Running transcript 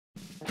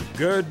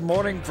Good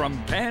morning from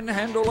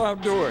Panhandle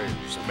Outdoors,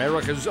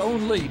 America's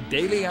only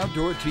daily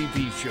outdoor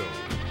TV show.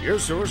 Your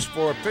source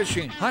for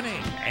fishing,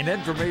 hunting, and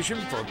information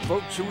for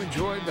folks who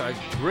enjoy the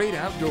great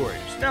outdoors.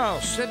 Now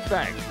sit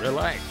back,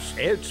 relax.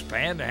 It's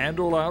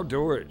Panhandle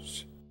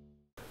Outdoors.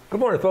 Good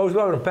morning, folks.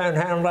 Welcome to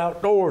Panhandle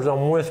Outdoors.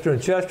 I'm Winston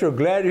Chester.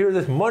 Glad you're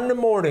here this Monday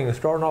morning,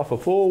 starting off a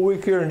full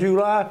week here in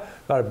July.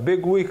 Got a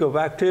big week of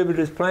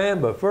activities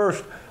planned, but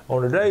first,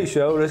 on today's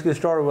show, let's get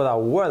started with our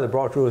weather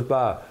brought to us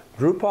by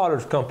Drew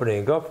Potter's Company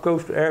and Gulf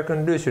Coast Air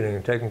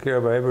Conditioning, taking care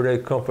of our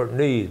everyday comfort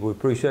needs. We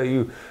appreciate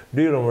you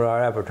dealing with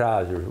our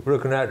advertisers. We're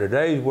looking at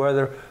today's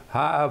weather,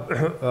 high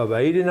of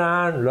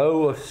 89,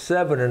 low of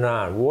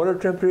 79. Water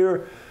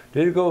temperature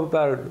did go up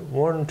about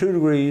 1 2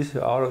 degrees.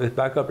 It's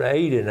back up to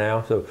 80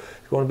 now, so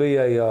it's going to be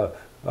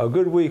a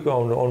good week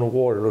on the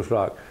water, looks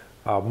like.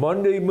 Our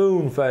Monday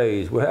moon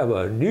phase, we have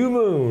a new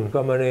moon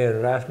coming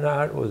in. Last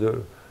night was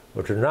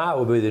tonight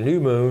will be the new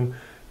moon,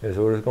 and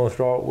so we're just going to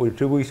start. We're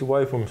 2 weeks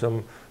away from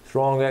some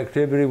strong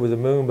activity with the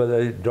moon, but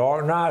the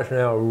dark nights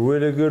now are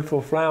really good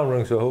for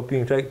floundering, so I hope you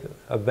can take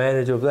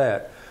advantage of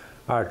that.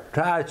 Our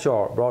tide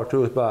chart brought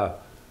to us by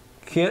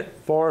Kent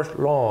Forest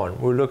Lawn.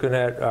 We're looking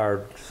at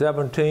our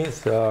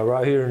 17th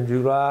right here in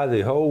July. The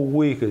whole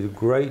week is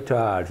great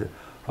tides,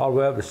 all the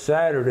way up to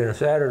Saturday, and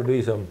Saturday will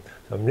be some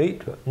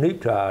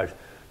neat tides.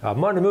 Our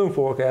Monday moon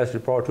forecast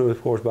is brought to us,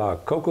 of course, by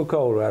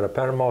Coca-Cola out of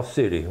Panama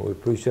City. We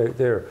appreciate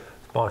their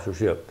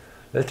sponsorship.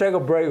 Let's take a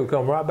break. We'll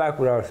come right back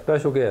with our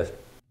special guest.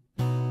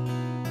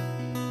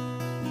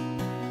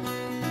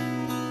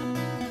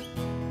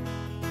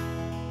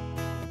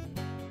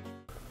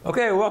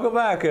 Okay, welcome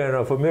back, and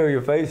a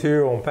familiar face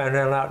here on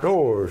Panhandle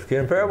Outdoors,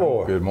 Ken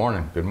Paramore. Good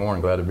morning. Good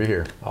morning. Glad to be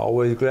here.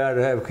 Always glad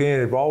to have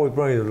Ken. He always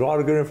brings a lot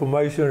of good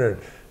information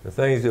and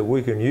things that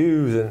we can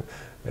use.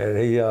 And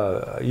he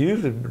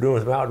usually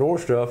doing some outdoor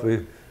stuff.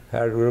 He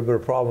had a little bit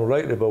of problem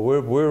lately, but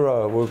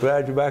we're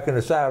glad you're back in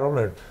the saddle.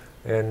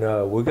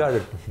 And we got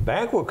a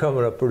banquet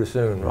coming up pretty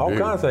soon. All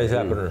kinds of things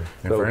happening.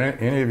 And so, for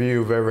any of you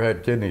who've ever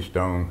had kidney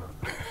stone,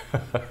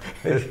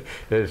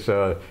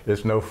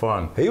 it's no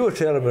fun. He was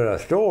telling me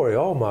that story.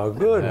 Oh my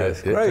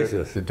goodness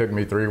gracious! It took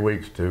me 3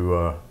 weeks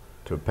to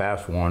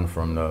pass one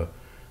from the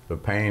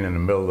pain in the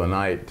middle of the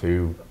night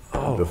to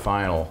the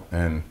final.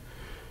 And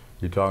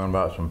you're talking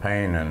about some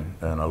pain and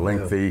a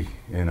lengthy,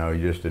 you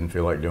just didn't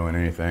feel like doing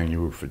anything.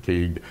 You were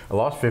fatigued. I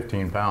lost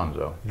 15 pounds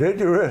though. Did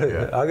you really?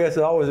 Yeah. I guess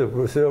always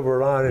a silver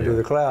lining to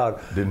the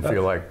cloud. Didn't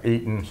feel like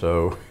eating,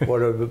 so. But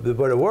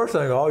the worst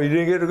thing, you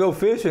didn't get to go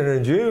fishing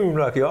in June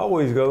like you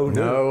always go.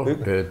 No,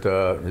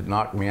 it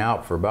knocked me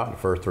out for about the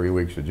first 3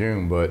 weeks of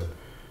June, but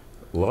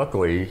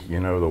luckily,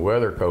 the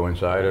weather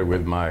coincided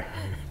with my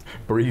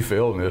brief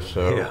illness,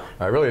 so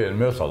I really didn't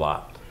miss a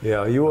lot.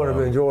 Yeah, you wouldn't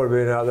have enjoyed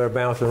being out there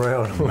bouncing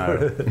around.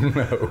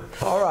 No.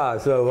 All right,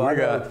 so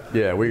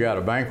we got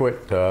a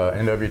banquet,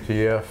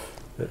 NWTF.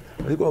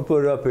 We're going to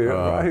put it up here,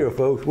 right here,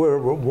 folks. We're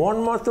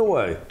 1 month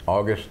away.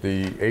 August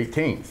the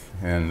 18th,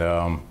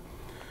 and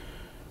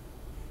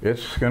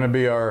it's going to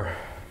be our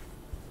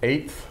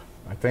 8th,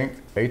 I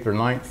think, 8th or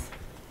 9th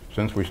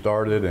since we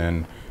started,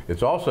 and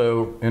it's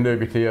also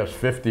NWTF's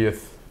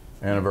 50th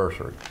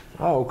anniversary.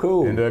 Oh,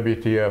 cool.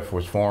 NWTF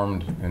was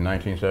formed in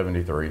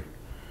 1973.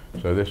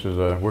 So this is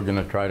we're going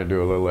to try to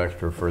do a little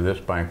extra for this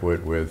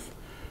banquet with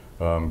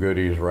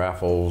goodies,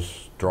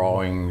 raffles,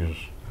 drawings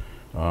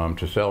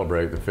to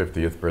celebrate the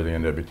 50th for the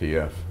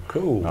NWTF.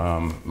 Cool.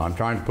 I'm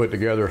trying to put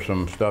together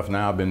some stuff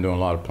now. I've been doing a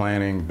lot of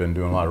planning, been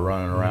doing a lot of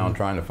running around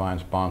trying to find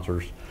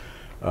sponsors.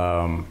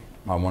 I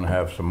want to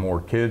have some more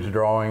kids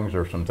drawings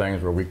or some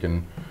things where we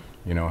can,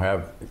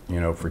 have,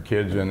 for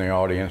kids in the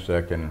audience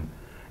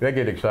they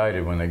get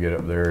excited when they get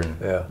up there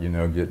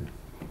and, get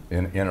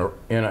in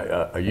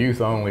a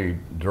youth-only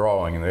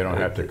drawing, and they don't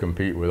have to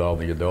compete with all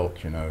the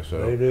adults,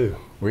 So they do.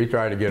 We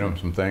try to get them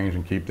some things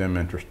and keep them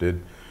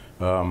interested.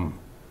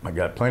 I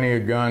got plenty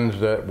of guns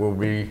that will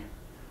be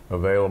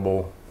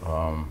available.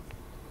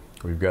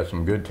 We've got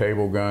some good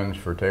table guns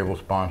for table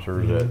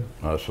sponsors at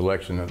a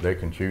selection that they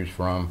can choose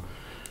from.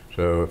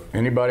 So if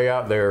anybody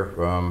out there,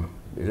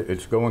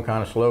 it's going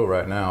kind of slow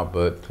right now,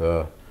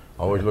 but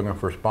always looking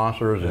for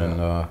sponsors,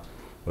 and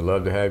we'd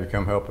love to have you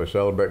come help us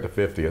celebrate the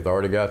 50th.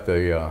 Already got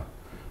the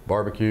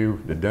barbecue,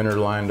 the dinner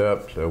lined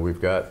up, so we've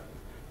got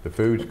the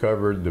food's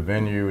covered. The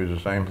venue is the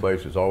same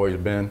place it's always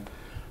been.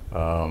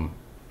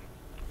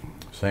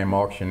 Same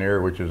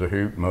auctioneer, which is a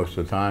hoot most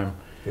of the time.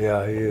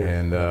 Yeah, he is.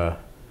 And a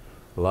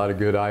lot of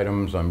good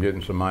items. I'm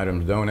getting some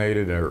items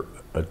donated, or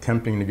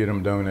attempting to get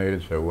them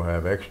donated, so we'll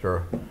have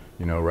extra,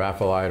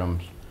 raffle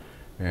items.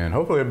 And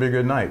hopefully it'll be a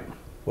good night.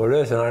 Well,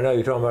 listen, I know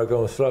you're talking about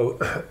going slow.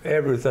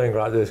 Everything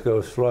like this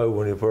goes slow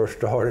when you first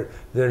start it.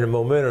 Then the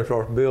momentum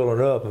starts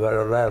building up. About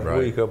the last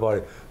week,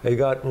 everybody, hey,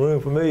 got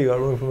room for me,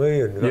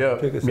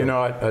 and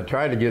I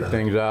tried to get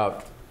things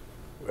out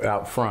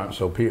front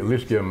so people, at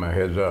least give them a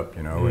heads up,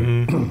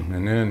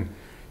 and then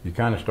you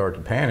kind of start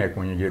to panic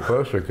when you get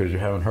closer because you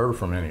haven't heard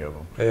from any of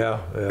them.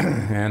 Yeah.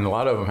 And a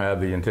lot of them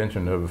have the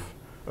intention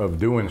of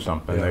doing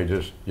something. They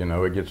just,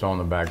 it gets on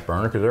the back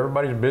burner because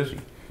everybody's busy.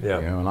 Yeah.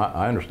 And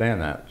I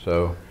understand that.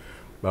 So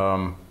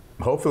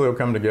Hopefully it'll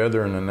come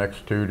together in the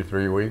next 2 to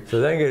 3 weeks. So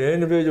they can get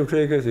individual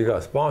tickets, you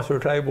got sponsor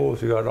tables,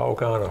 you got all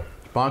kind of...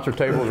 Sponsor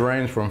tables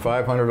range from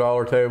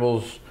 $500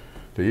 tables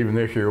to even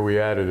this year we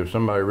added, if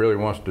somebody really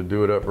wants to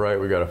do it upright,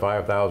 we got a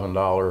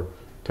 $5,000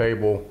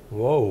 table.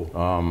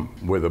 Whoa.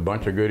 With a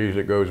bunch of goodies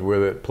that goes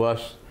with it,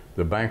 plus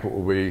the banquet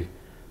will be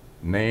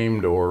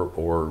named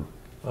or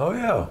Oh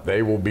yeah.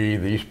 they will be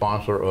the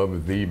sponsor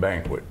of the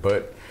banquet.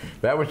 But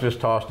that was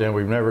just tossed in.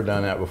 We've never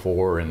done that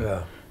before. And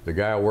yeah. The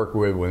guy I work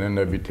with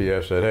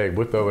NWTF said, hey,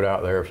 we'll throw it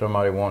out there. If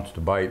somebody wants to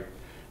bite,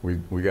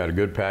 we got a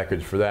good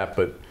package for that.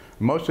 But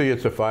mostly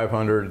it's a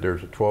 500,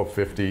 there's a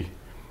 1250,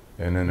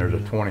 and then there's a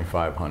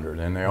 2500.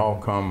 And they all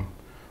come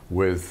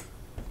with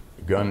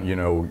gun, you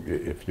know,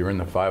 if you're in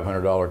the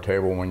 $500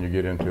 table when you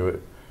get into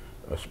it,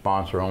 a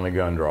sponsor-only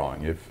gun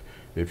drawing.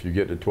 If you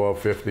get the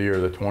 1250 or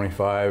the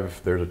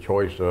 25, there's a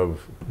choice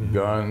of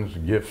guns,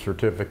 gift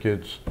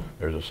certificates.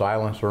 There's a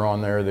silencer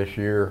on there this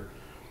year.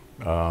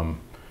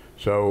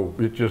 So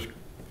it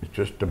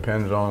just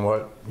depends on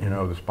what, you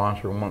know, the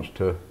sponsor wants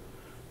to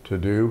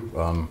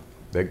do.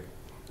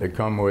 They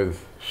come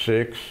with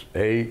 6,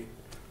 8,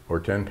 or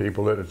 10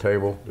 people at a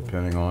table,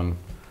 depending on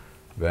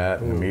that.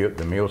 And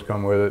the meals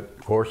come with it.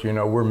 Of course, you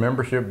know, we're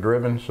membership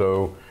driven,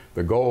 so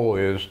the goal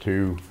is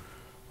to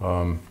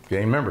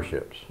gain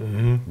memberships.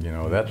 You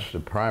know, that's the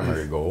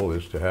primary goal,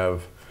 is to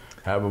have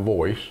a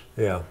voice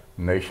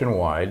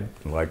nationwide,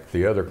 like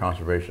the other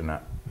conservation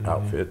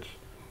outfits,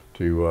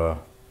 to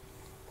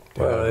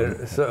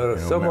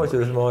so much of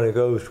this money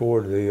goes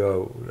toward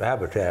the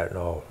habitat and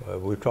all.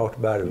 We've talked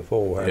about it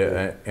before.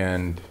 Yeah,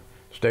 and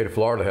the state of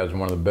Florida has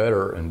one of the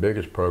better and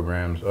biggest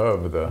programs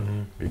of the,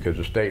 because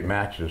the state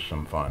matches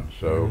some funds.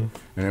 So, and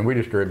then we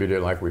distribute it,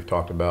 like we've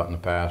talked about in the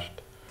past,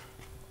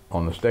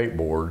 on the state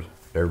board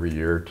every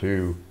year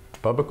to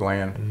public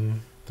land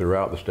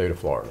throughout the state of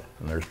Florida.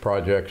 And there's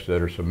projects that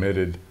are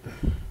submitted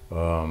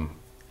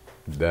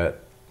that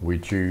we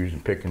choose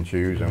and pick and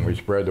choose, and we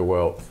spread the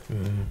wealth,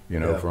 you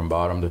know, from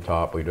bottom to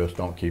top. We just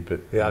don't keep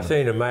it. Yeah, I've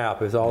seen the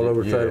map. It's all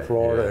over the state of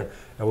Florida,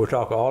 and we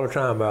talk all the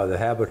time about the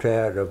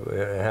habitat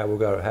and how we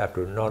got to have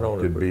to not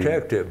only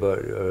protect it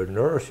but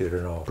nourish it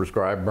and all.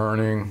 Prescribed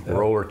burning,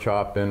 roller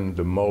chopping,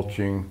 the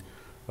mulching.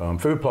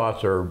 Food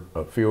plots are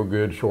a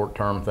feel-good,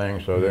 short-term thing,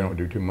 so they don't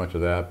do too much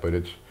of that. But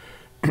it's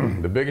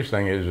the biggest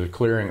thing is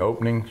clearing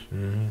openings,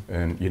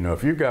 and you know,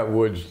 if you've got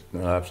woods,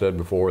 I've said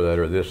before, that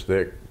are this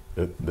thick,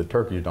 the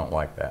turkeys don't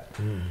like that.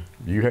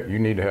 You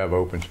need to have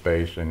open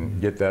space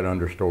and get that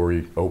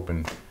understory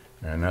open,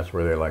 and that's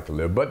where they like to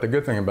live. But the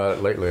good thing about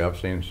it, lately I've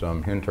seen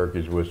some hen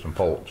turkeys with some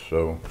poults,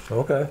 so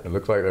it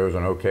looks like there was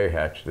an okay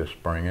hatch this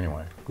spring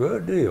anyway.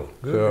 Good deal.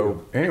 Good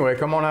deal. Anyway,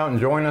 come on out and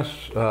join us.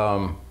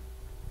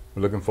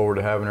 We're looking forward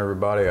to having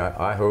everybody.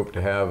 I hope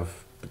to have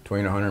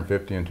between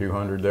 150 and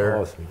 200 there.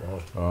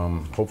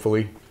 Awesome.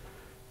 Hopefully.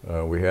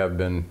 We have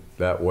been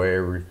that way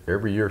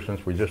every year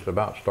since we just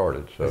about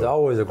started. So it's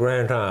always a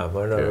grand time.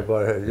 I know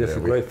everybody has just a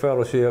great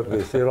fellowship.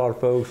 You see a lot of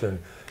folks and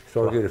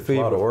start to get a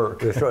feel. A lot of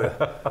work.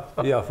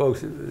 Yeah,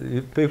 folks,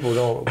 people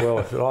don't, well,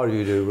 a lot of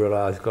you do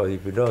realize, because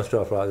if you've done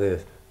stuff like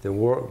this, the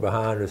work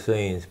behind the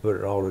scenes, put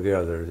it all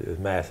together, is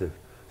massive.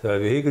 So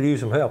if he could use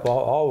some help,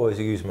 always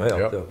use some help.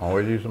 Yep, so.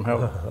 always use some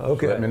help.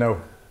 Okay. So let me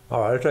know.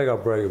 All right, let's take our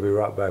break. We'll be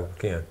right back with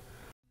Ken.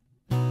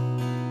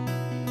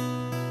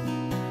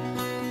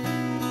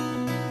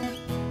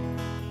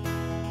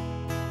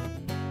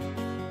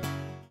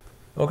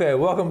 Okay,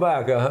 welcome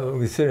back.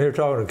 We're sitting here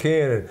talking to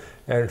Ken,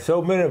 and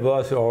so many of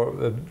us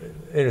are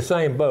in the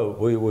same boat.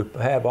 We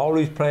have all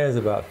these plans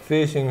about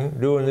fishing,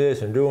 doing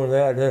this and doing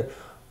that, and then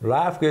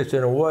life gets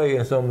in the way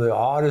in some of the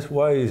oddest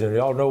ways, and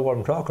y'all know what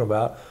I'm talking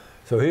about.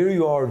 So here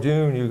you are,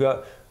 June, you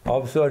got,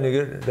 all of a sudden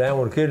you get down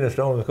with a kidney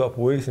stone in a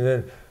couple of weeks,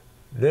 and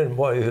then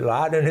what,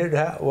 lightning hit the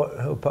house?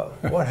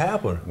 What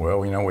happened?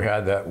 Well, you know, we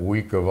had that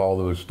week of all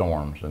those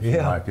storms. It seemed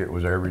like it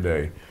was every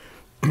day.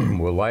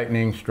 Well,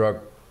 lightning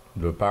struck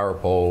the power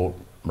pole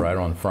right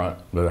on the front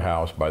of the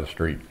house by the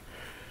street.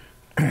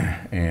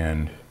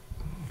 And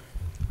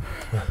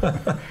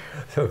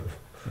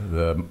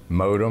the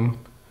modem,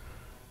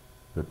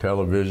 the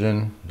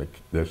television,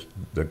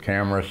 the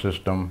camera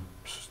system,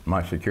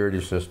 my security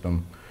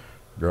system,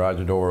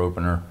 garage door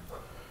opener,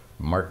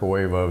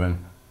 microwave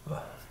oven,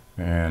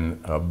 and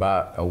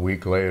about a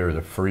week later,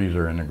 the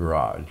freezer in the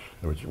garage,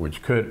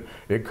 which could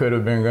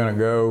have been going to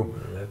go,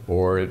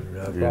 or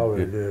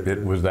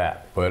it was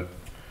that. But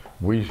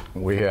we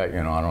had,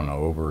 you know, I don't know,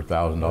 over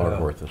 $1,000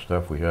 worth of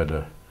stuff we had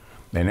to,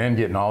 and then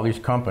getting all these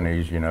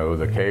companies, you know,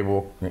 the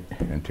cable,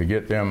 and to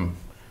get them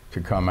to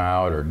come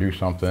out or do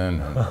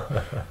something.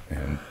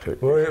 And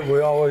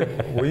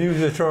we use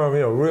the term,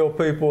 you know, real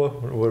people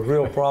with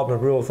real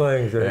problems, real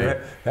things, and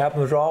it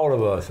happens to all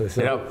of us.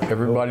 So,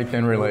 everybody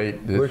can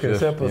relate. We can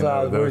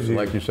sympathize with you.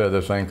 Like you said,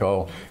 this thing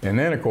called. And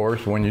then, of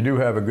course, when you do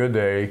have a good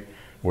day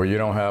where you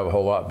don't have a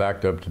whole lot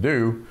backed up to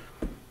do,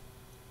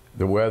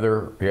 the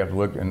weather, you have to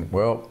look, and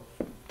well,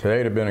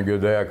 today'd have been a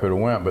good day, I could have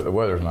went, but the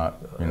weather's not,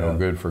 you know,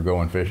 good for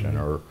going fishing.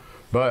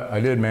 But I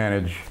did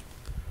manage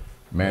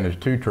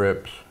 2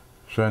 trips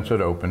since it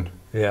opened,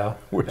 Yeah.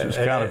 which is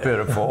kind of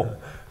pitiful.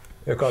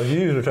 Because you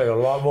usually take a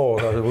lot more.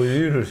 Because we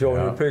usually show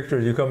you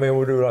pictures. You come in,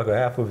 we do like a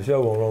half of a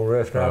show on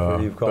red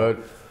snapper you've caught.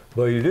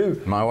 But you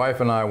do. My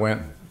wife and I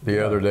went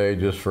the other day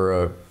just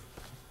for a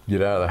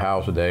get out of the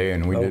house a day,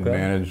 and we did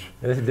manage.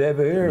 It's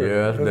Debbie here.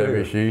 Yeah, that's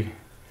Debbie.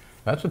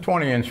 That's a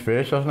 20-inch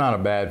fish. That's not a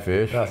bad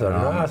fish. That's a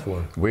nice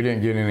one. We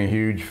didn't get any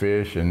huge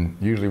fish, and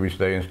usually we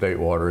stay in state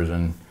waters,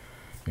 and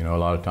you know, a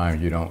lot of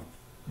times you don't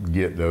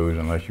get those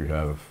unless you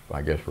have,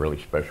 I guess, really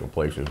special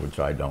places, which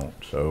I don't.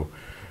 So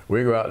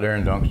we go out there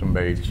and dunk some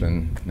baits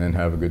and then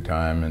have a good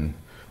time. And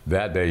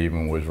that day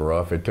even was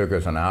rough. It took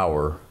us an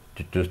hour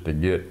just to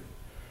get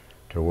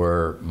to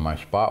where my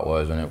spot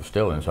was, and it was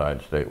still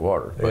inside state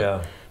water.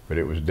 But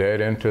it was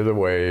dead into the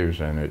waves,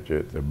 and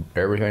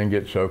everything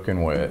gets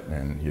soaking wet,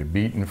 and you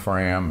beat and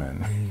fram,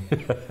 and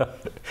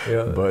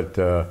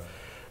but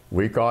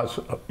we caught,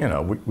 you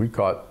know, we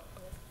caught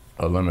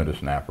a limited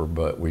snapper,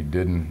 but we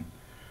didn't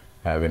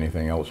have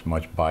anything else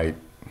much bite.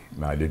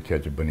 I did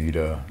catch a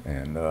bonita,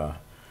 and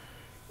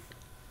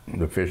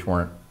the fish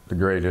weren't the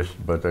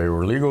greatest, but they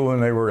were legal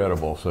and they were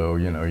edible. So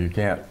you know, you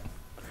can't,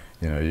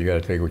 you know, you got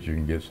to take what you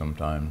can get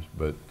sometimes.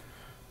 But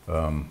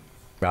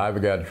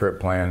I've got a trip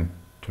planned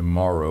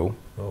tomorrow.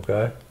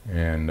 Okay.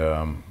 And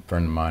a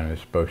friend of mine is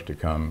supposed to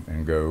come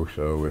and go,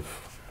 so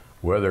if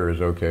weather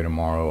is okay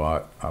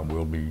tomorrow, I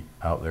will be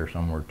out there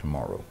somewhere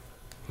tomorrow.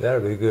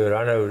 That'll be good.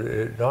 I know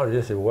it's not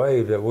just a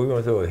wave, that we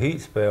went through a heat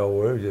spell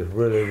where it was just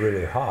really,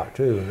 really hot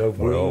too, no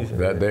breeze. Well,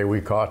 that day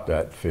we caught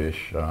that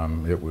fish,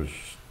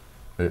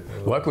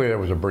 luckily there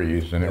was a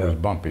breeze and it was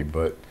bumpy,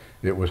 but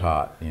it was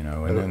hot, you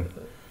know, and then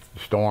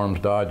storms,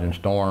 dodging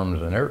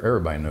storms, and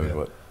everybody knows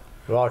what.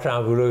 A lot of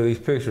times we look at these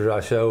pictures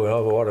I show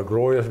and what a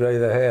glorious day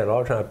they had. A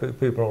lot of times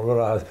people don't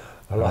realize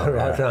a lot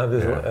of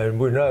times, and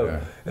we know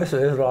it's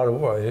a lot of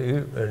work.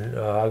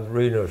 I was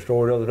reading a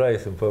story the other day.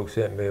 Some folks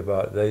sent me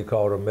about they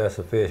caught a mess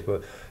of fish,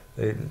 but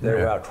they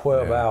were out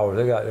 12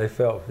 hours. They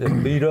felt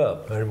beat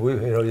up, and we, you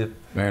know.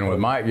 And with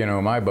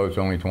my boat's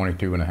only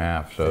 22 and a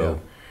half, so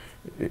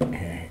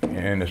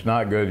and it's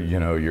not good. You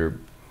know,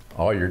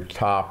 all your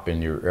top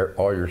and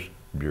all your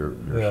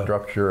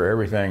structure,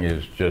 everything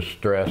is just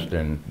stressed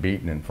and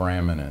beaten and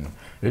framming, and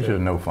it's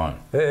just no fun.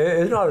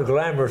 It's not as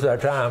glamorous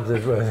at times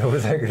as we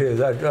think it is.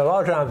 A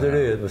lot of times it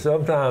is, but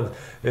sometimes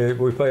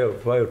we pay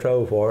a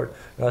toll for it.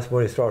 That's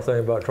when you start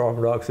thinking about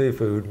Tarpon Dock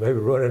seafood, maybe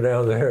running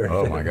down there.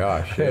 Oh my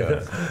gosh,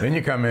 yeah. Then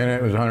you come in,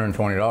 it was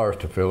 $120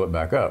 to fill it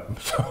back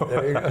up. So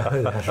there you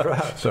go. That's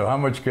right. So how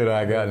much could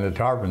I got in the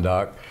Tarpon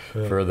Dock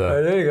for the?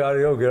 Hey, then you got to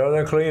go get out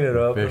there, clean it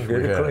up, and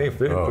get it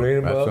clean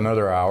them up. That's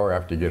another hour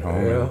after you get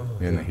home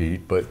in the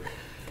heat, but.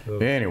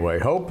 Anyway,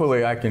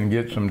 hopefully I can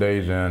get some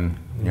days in.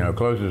 You know,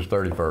 closes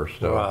 31st.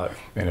 So,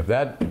 and if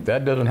that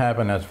doesn't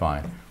happen, that's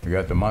fine. We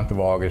got the month of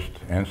August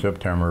and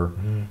September,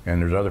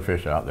 and there's other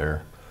fish out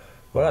there.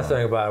 Well, that's the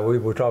thing about it.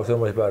 We talk so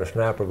much about a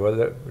snapper,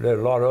 but there's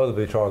a lot of other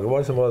big targets.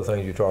 What are some other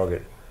things you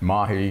target?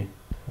 Mahi.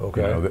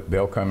 Okay. You know,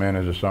 they'll come in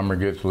as the summer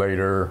gets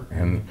later,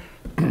 and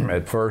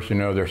at first, you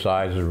know, their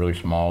size is really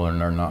small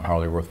and they're not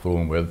hardly worth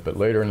fooling with. But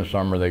later in the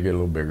summer, they get a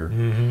little bigger,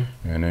 and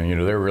then you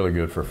know they're really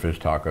good for fish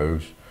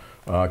tacos.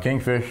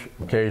 Kingfish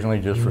occasionally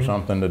just for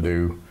something to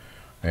do,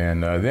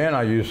 and then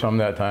I use some of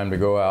that time to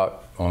go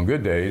out on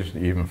good days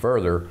even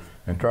further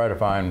and try to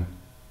find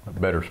a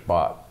better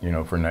spot, you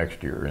know, for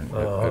next year, and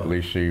at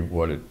least see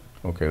what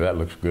okay, that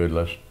looks good,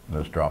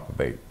 let's drop a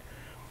bait.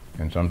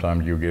 And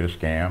sometimes you get a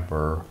scamp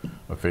or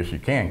a fish you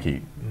can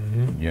keep,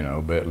 you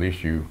know, but at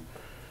least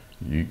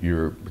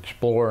you're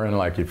exploring.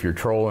 Like if you're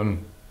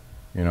trolling,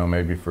 you know,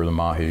 maybe for the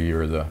mahi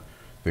or the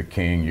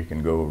king, you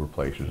can go over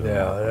places.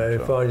 Yeah, and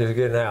it's fun just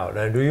getting out.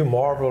 And do you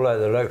marvel at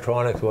the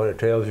electronics, what it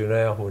tells you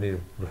now when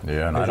you?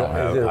 Yeah, and I don't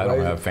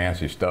have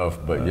fancy stuff,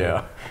 but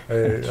yeah, I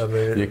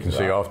mean, you can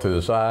see off to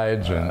the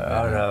sides. And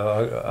I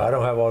know, I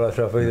don't have all that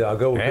stuff either. I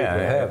go with people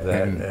that have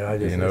that. And I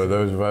just, you know,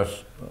 those of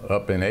us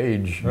up in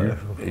age,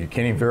 you can't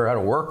even figure out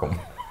how to work them.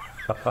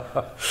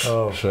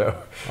 So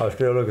I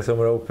still look at some of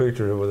the old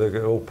pictures with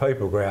the old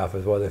paper graph.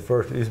 Is what they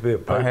first used to be a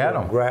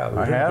paper graph.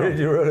 I had them. Did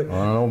you really?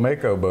 On an old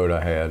Mako boat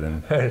I had,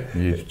 and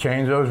you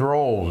change those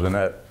rolls and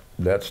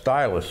that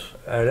stylus.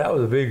 And that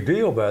was a big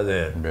deal back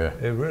then.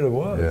 Yeah, it really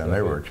was. Yeah, and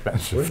they were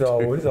expensive. We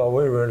thought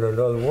we were in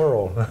another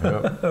world.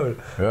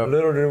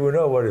 Little did we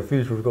know what the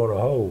future was going to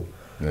hold.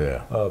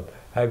 Yeah.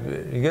 Have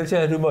you get a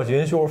chance to do much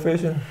inshore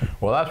fishing?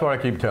 Well, that's what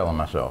I keep telling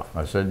myself.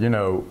 I said, you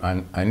know,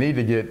 I need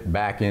to get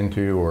back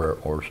into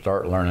or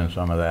start learning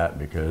some of that,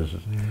 because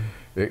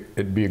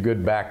it'd be a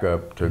good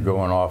backup to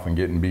going off and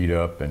getting beat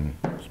up and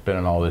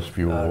spending all this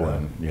fuel,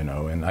 and you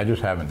know, and I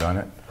just haven't done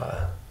it.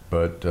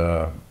 But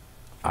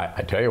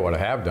I tell you what I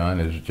have done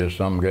is just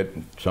some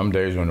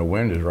days when the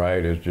wind is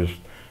right is just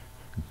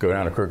go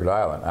down to Crooked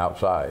Island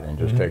outside and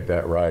just take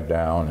that ride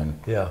down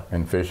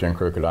and fish in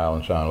Crooked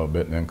Island Sound a little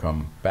bit and then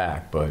come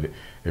back. But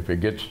if it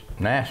gets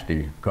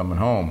nasty coming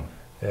home,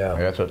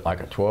 that's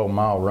like a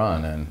 12-mile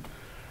run, and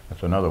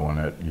that's another one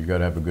that you got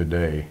to have a good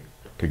day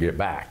to get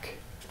back.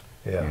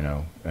 You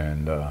know,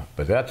 and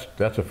but that's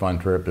a fun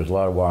trip. There's a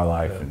lot of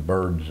wildlife and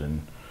birds,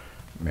 and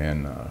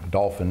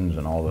dolphins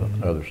and all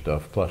the other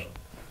stuff. Plus,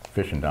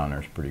 fishing down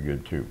there is pretty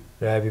good too.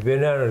 Now, have you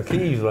been down to the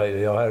Keys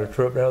lately? Y'all had a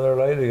trip down there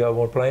lately? You got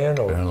one planned?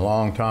 Or? Been a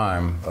long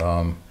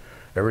time.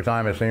 Every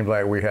time it seems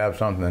like we have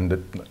something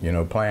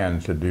that,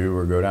 planned to do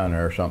or go down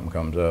there, something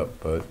comes up.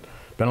 But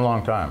it's been a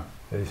long time.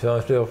 Is your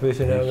son still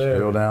fishing down there? He's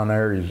still down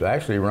there. He's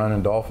actually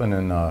running dolphin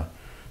and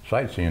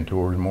sightseeing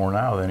tours more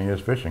now than he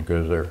is fishing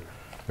because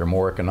they're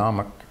more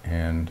economic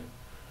and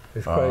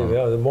it's crazy.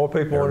 The more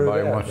people want to do that.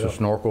 Everybody wants to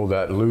snorkel.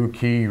 That Lou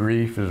Key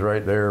Reef is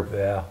right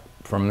there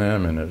from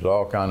them, and there's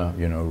all kind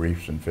of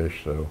reefs and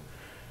fish. So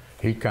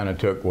he kind of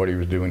took what he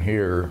was doing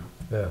here,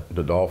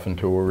 the dolphin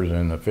tours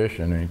and the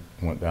fishing, and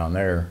he went down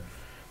there.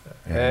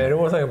 And the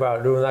one thing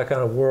about doing that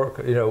kind of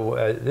work,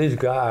 these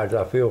guides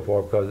I feel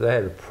for because they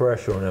had the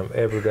pressure on them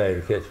every day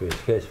to catch fish,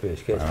 catch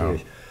fish, catch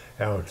fish.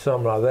 And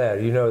something like that,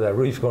 that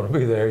reef's going to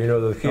be there.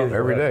 The kids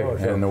every day,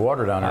 so and the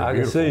water down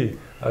there is beautiful.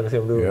 I can see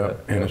them doing that.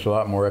 And it's a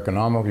lot more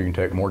economical. You can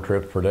take more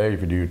trips per day. If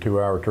you do a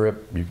 2-hour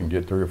trip, you can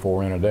get 3 or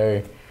 4 in a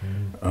day.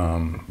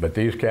 But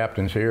these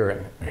captains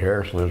here,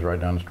 Harris lives right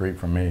down the street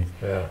from me.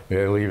 Yeah.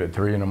 They leave at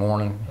 3 in the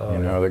morning.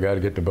 They got to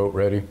get the boat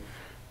ready,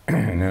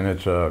 and then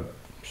it's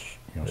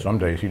some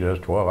days he does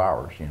 12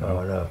 hours. I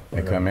know.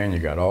 They come in, you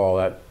got all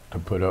that to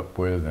put up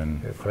with,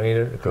 and clean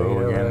it,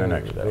 go again the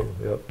next day.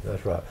 Yep,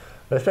 that's right.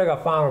 Let's take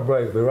our final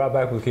break. We'll be right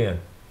back with Ken.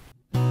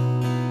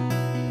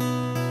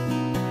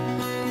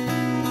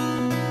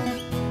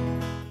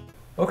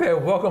 Okay,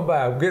 welcome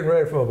back. We're getting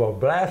ready for a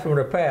blast from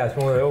the past.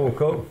 One of the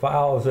old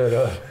files out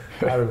of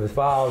his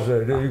files.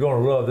 You're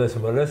going to love this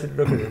one. But let's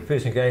look at the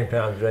Fishing Game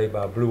Time today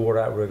by Blue Water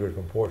Outriggers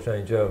from Port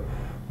St. Joe.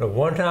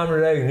 One time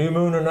today, new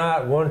moon or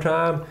night, one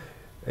time,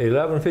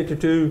 11:52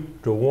 to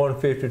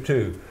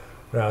 1:52.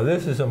 Now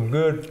this is some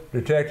good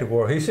detective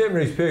work. He sent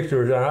me these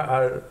pictures,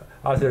 and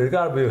I said there's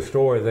got to be a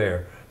story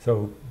there.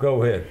 So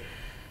go ahead.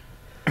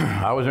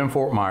 I was in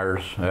Fort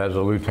Myers as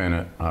a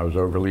lieutenant. I was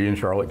over Lee and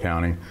Charlotte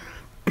County,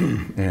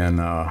 and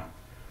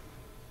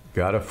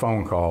got a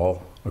phone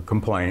call, a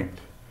complaint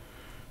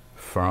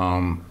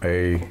from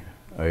a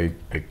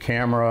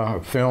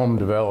film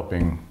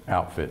developing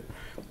outfit.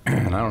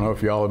 And I don't know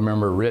if y'all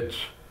remember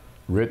Rich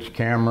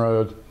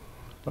Camera.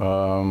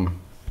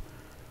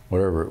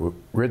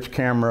 Rich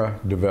Camera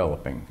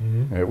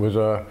Developing. It was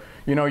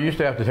you used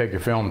to have to take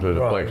your film to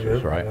the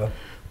places, right? Yeah.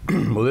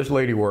 Well, this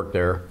lady worked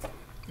there,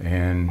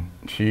 and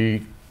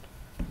she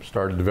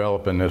started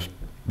developing this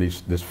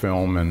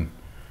film and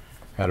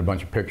had a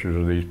bunch of pictures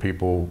of these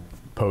people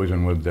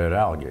posing with dead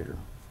alligator.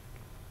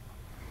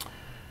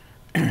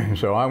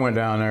 So I went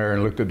down there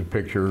and looked at the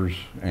pictures,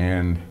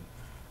 and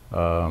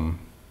you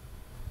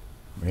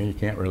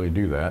can't really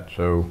do that.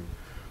 So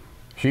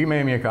she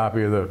made me a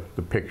copy of the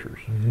pictures,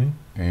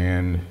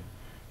 and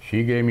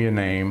she gave me a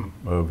name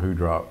of who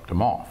dropped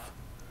them off.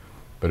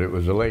 But it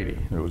was a lady,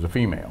 it was a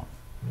female.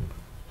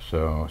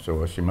 So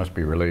she must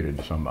be related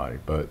to somebody.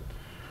 But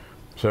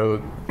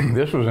so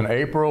this was in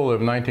April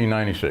of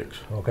 1996.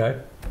 Okay.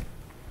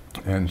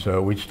 And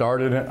so I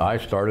started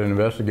an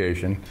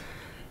investigation,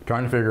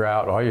 trying to figure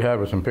out, all you had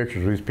was some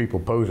pictures of these people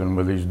posing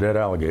with these dead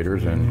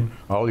alligators and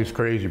all these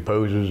crazy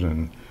poses,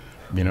 and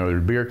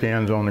there's beer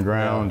cans on the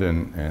ground,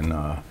 and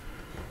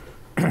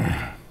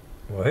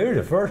well, here's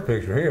the first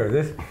picture here.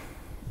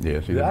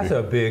 That's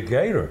a big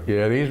gator.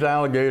 Yeah, these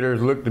alligators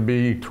look to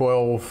be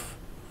 12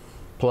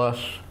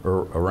 plus,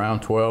 or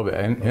around 12. It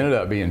ended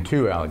up being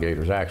 2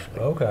 alligators, actually.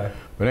 Okay.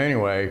 But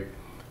anyway,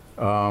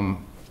 I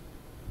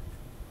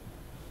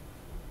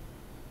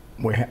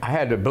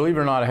had to, believe it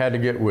or not, I had to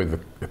get with the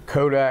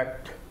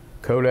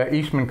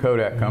Eastman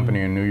Kodak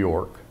Company in New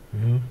York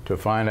to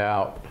find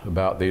out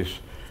about these.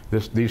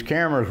 These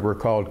cameras were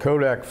called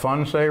Kodak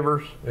Fun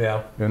Savers,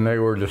 and they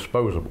were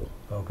disposable.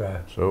 Okay.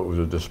 So it was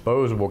a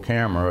disposable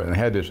camera, and it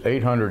had this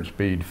 800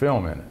 speed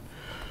film in it.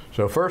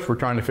 So first we're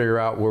trying to figure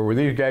out, were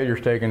these gators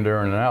taken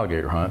during an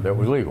alligator hunt that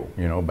was legal,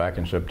 back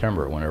in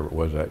September, whenever it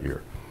was that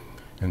year.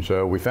 And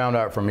so we found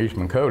out from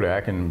Eastman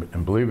Kodak, and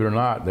believe it or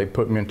not, they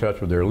put me in touch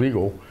with their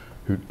legal,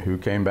 who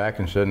came back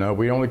and said, no,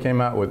 we only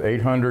came out with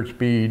 800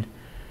 speed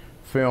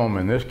film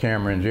in this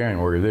camera in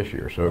January of this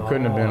year, so it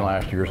couldn't have been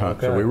last year's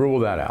hunt. So we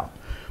ruled that out.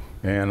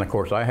 And of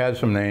course, I had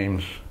some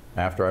names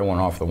after I went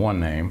off the one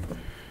name.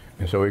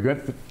 And so we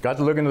got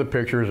to look into the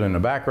pictures. In the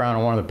background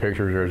of one of the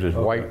pictures, there's this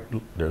white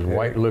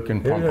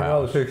looking pump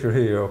house. Here's another picture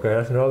here. Okay,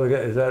 that's another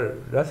guy.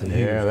 That's a huge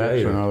gator.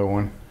 That's another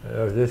one.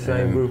 This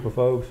same group of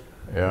folks.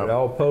 Yeah. They're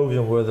all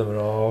posing with them and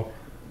all.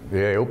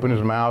 Yeah, he opened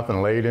his mouth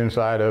and laid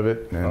inside of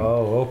it. And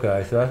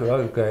okay. So that's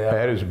okay.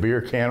 Had his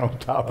beer can on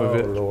top of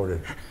it. Oh,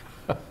 Lordy.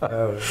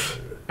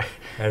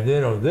 And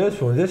then on this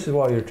one, this is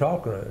what you're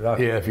talking about.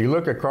 Yeah, if you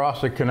look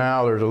across the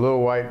canal, there's a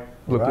little white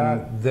looking.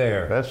 Right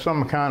there. That's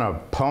some kind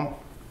of pump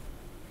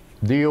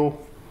deal.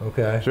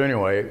 Okay. So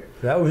anyway.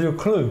 That was your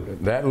clue.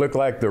 That looked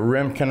like the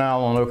rim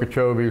canal on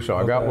Okeechobee. So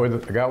I got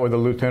with the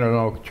lieutenant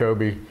on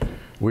Okeechobee.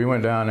 We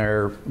went down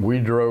there, we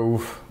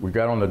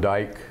got on the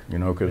dike,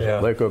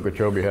 because Lake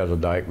Okeechobee has a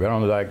dike. We got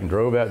on the dike and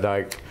drove that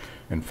dike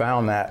and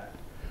found that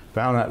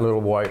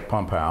little white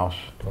pump house.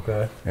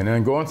 Okay. And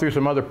then going through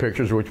some other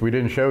pictures, which we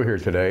didn't show here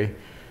today,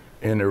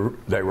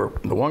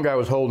 the one guy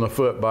was holding a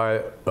foot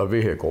by a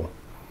vehicle,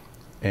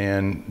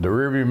 and the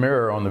rearview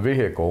mirror on the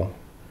vehicle,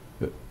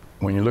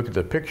 when you look at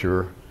the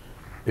picture,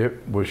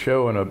 it was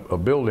showing a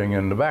building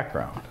in the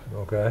background.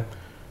 Okay.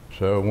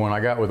 So when I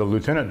got with the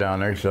lieutenant down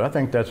there, he said, I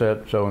think that's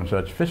at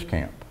so-and-such fish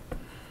camp.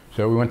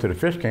 So we went to the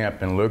fish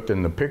camp and looked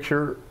in the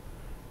picture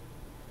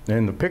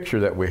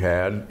that we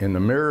had, in the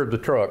mirror of the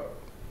truck,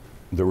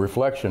 the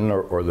reflection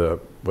or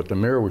what the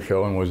mirror was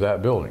showing was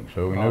that building.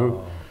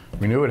 So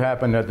we knew it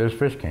happened at this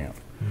fish camp.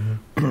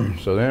 Mm-hmm.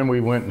 So then we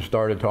went and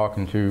started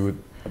talking to,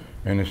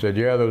 and they said,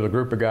 yeah, there was a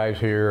group of guys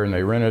here, and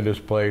they rented this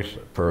place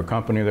for a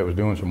company that was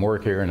doing some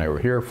work here, and they were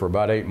here for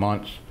about 8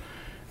 months.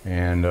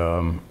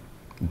 And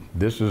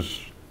this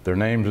is their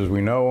names as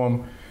we know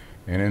them,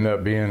 and ended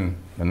up being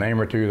a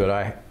name or two that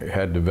I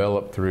had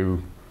developed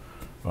through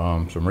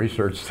some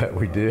research that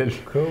we did.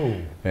 Cool.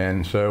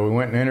 And so we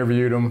went and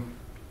interviewed them,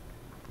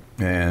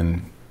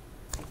 and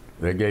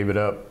they gave it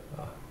up.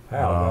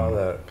 How about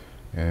that?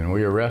 And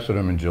we arrested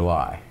them in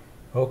July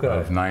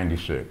of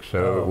 '96.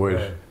 So it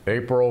was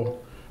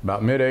April,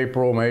 about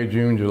mid-April, May,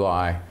 June,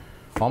 July,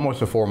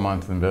 almost a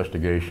 4-month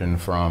investigation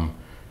from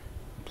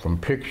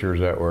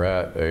pictures that were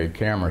at a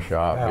camera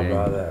shop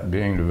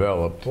being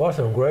developed. Well,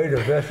 some great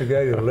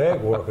investigative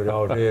legwork that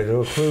y'all did. There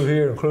was a clue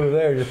here and clue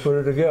there, just put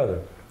it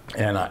together.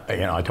 And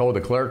I told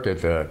the clerk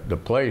at the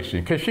place,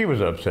 because she was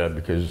upset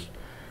because,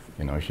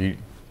 a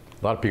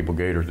lot of people,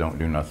 gators don't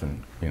do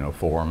nothing,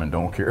 for them and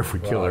don't care if we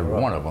kill every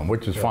one of them,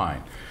 which is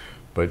fine.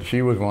 But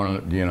she was one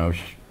of,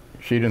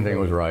 she didn't think it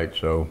was right,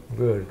 so.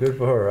 Good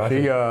for her. I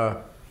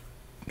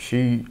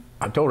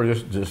told her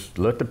just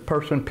let the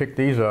person pick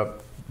these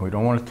up. We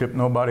don't want to tip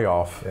nobody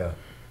off. Yeah.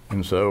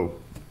 And so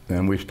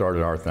then we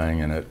started our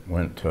thing, and it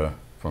went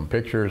from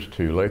pictures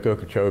to Lake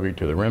Okeechobee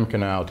to the Rim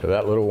Canal to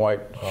that little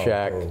white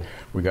shack. Cool.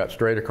 We got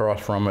straight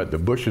across from it. The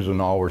bushes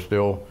and all were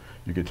still,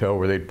 you could tell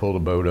where they'd pull the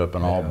boat up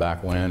and all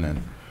back when.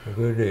 And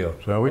good deal.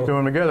 So we threw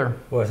them together.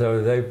 Well,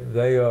 so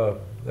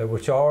they were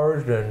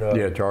charged and?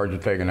 Yeah, charged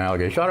with taking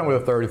alligator. Shot him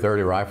with a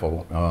 30-30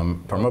 rifle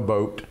from a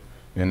boat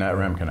in that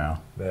Rim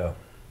Canal. Yeah.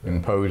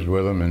 and posed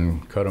with them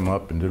and cut them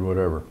up and did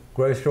whatever.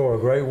 Great story,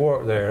 great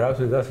work there.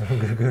 That's some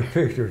good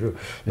pictures.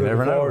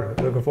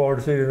 Looking forward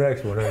to seeing the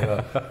next one.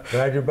 And,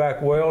 glad you're back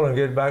well and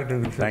get back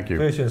to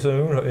fishing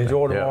soon.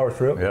 Enjoy tomorrow's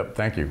trip. Yep,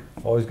 thank you.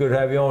 Always good to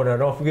have you on. Now,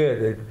 don't forget,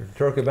 the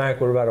turkey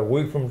banquet about a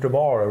week from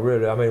tomorrow,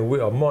 really. I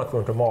mean, a month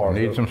from tomorrow.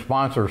 Need some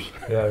sponsors.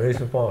 Yeah, need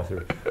some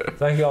sponsors.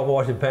 Thank you all for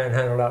watching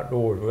Panhandle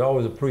Outdoors. We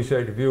always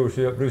appreciate the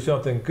viewership. Do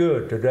something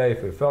good today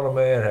for your fellow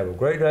man. Have a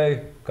great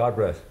day. God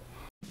bless.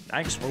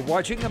 Thanks for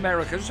watching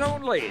America's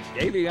only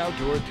daily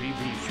outdoor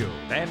TV show,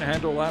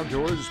 Panhandle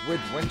Outdoors with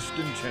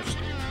Winston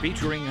Chester,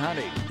 featuring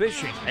hunting,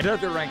 fishing, and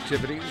other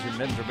activities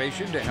and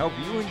information to help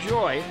you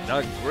enjoy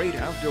the great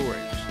outdoors.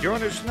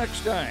 Join us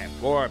next time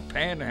for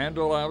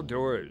Panhandle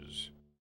Outdoors.